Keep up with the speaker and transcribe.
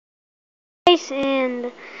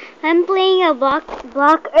And I'm playing a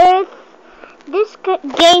Blockearth. This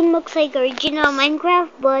game looks like original Minecraft,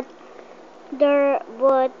 but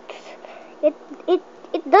it it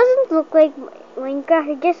it doesn't look like Minecraft.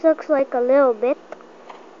 It just looks like a little bit.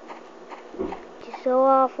 It's so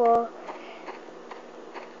awful.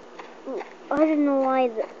 I don't know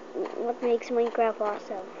what makes Minecraft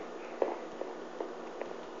awesome.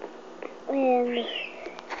 And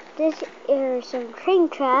this are some train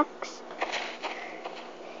tracks.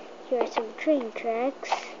 Here are some train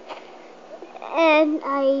tracks. And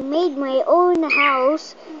I made my own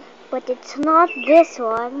house, but it's not this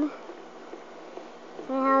one.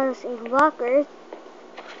 My house in Blockearth.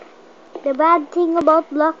 The bad thing about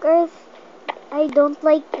Blockearth I don't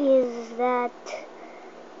like is that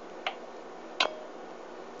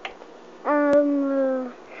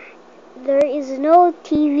there is no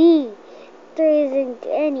TV. There isn't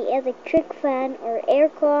any electric fan or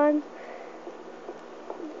aircon.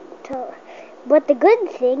 But the good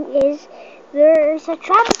thing is there's a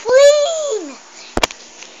trampoline.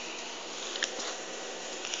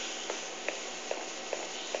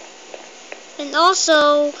 And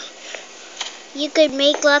also, you could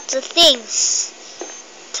make lots of things.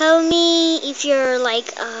 Tell me if you're like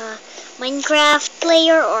a Minecraft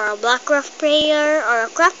player or a Blockearth player or a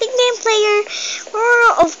crafting game player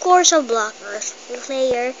or of course a Blockearth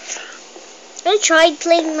player. I tried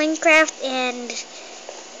playing Minecraft and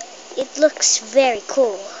it looks very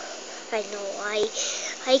cool. I know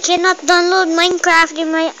I cannot download Minecraft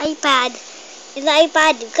in my iPad. In the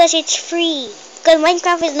iPad because it's free. Because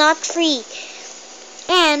Minecraft is not free.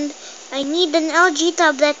 And I need an LG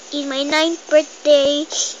tablet in my 9th birthday,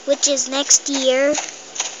 which is next year.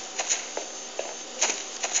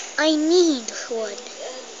 I need one.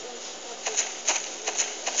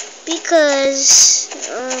 Because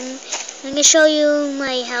I'm gonna show you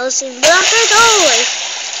my house in Blockearth. Oh, I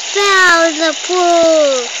found the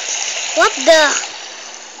pool. What the?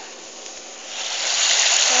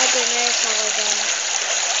 What on earth have I done?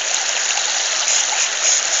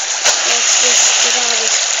 Let's just get out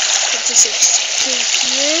of this escape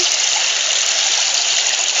here.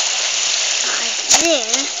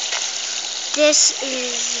 There. This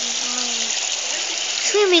is my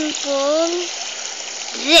swimming pool.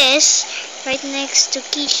 This right next to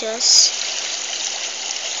Keisha's.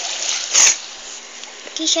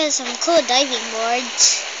 Keisha has some cool diving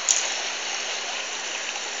boards.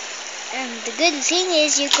 And the good thing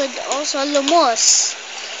is you could also lumos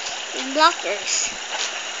in Blockearth.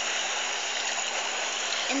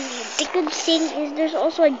 And the good thing is there's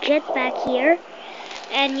also a jetpack here.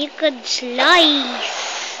 And you could slice.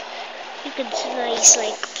 You could slice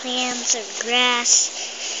like plants or grass.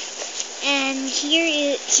 And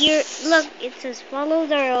here, look, it says follow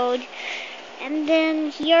the road. And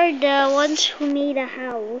then here are the ones who made a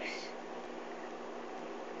house.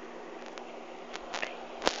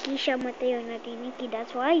 Kisha, Mateo, Natiniki,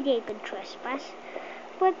 that's why they could trespass.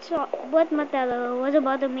 But Mateo was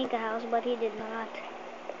about to make a house, but he did not.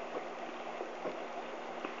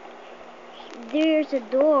 There's a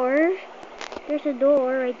door. There's a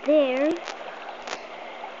door right there.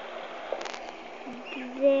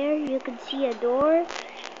 There you can see a door.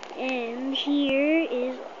 And here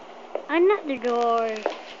is another door.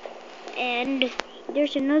 And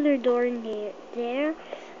there's another door in here. There.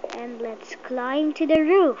 And let's climb to the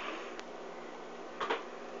roof.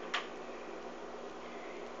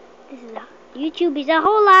 YouTube is a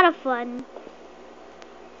whole lot of fun.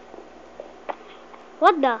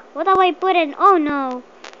 What have I put in? Oh no.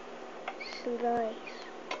 Slice.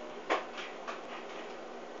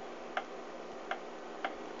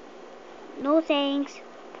 No thanks.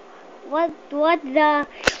 What the?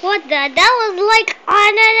 That was like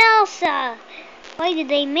Anna and Elsa. Why did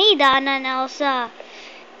they make Anna and Elsa?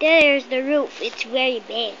 There's the roof. It's very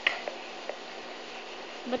big.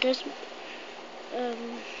 But there's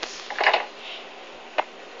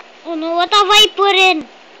oh no, what have I put in?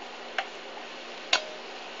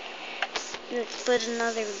 Let's put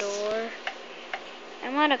another door.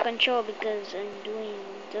 I'm out of control because I'm doing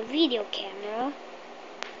the video camera.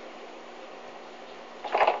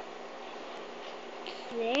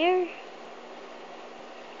 There.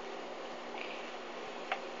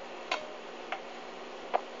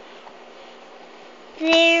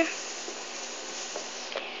 There.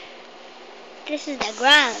 This is the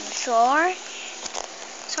ground floor.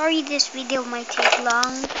 Sorry this video might take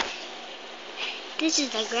long. This is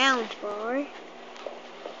the ground floor.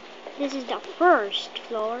 This is the first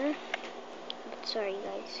floor. Sorry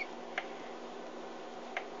guys.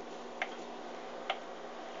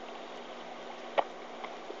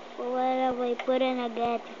 What have I put in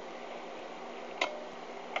again?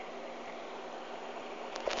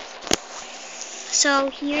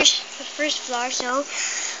 So here's the first floor. So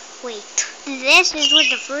wait, this is what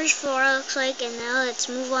the first floor looks like, and now let's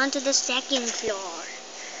move on to the second floor.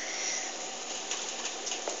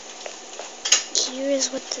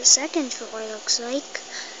 Here's what the second floor looks like.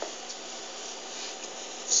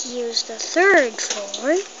 Here's the third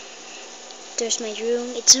floor. There's my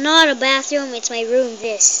room. It's not a bathroom, it's my room,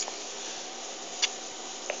 this.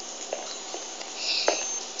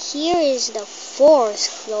 Here is the fourth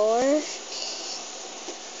floor.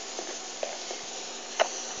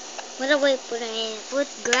 What do I put in? Put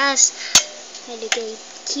grass. And you can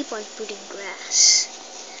keep on putting grass.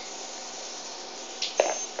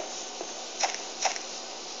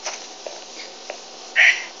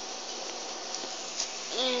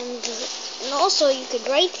 And also you could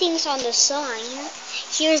write things on the sign.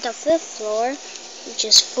 Here's the fifth floor, which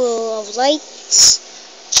is full of lights.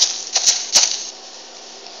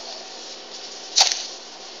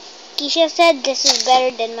 Keisha said this is better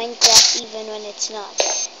than Minecraft even when it's not.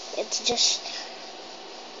 It's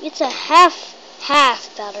a half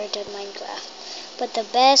better than Minecraft. But the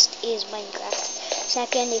best is Minecraft.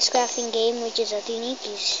 Second is crafting game, which is a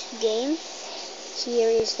Tiniki's game. Here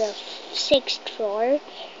is the sixth floor.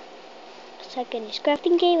 Second is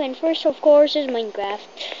crafting game, and first of course is Minecraft.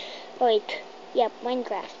 Wait, yep,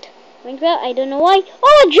 Minecraft. I don't know why.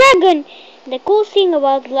 Oh, a dragon! The cool thing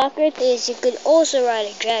about Blockearth is you could also ride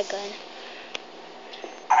a dragon.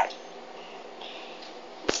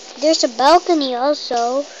 There's a balcony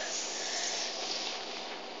also,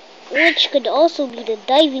 which could also be the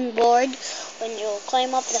diving board when you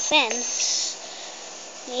climb up the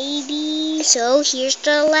fence. Maybe. So here's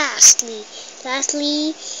the lastly,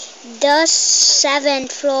 the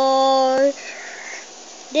seventh floor.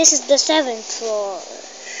 This is the seventh floor.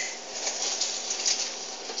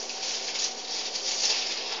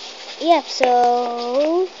 Yep,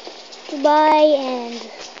 so goodbye and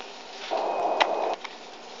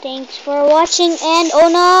thanks for watching, and oh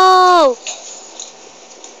no!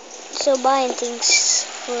 So bye and thanks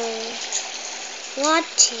for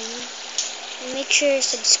watching. And make sure to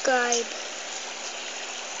subscribe.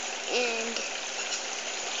 And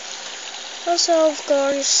also, of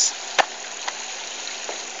course,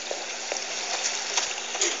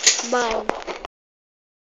 bye.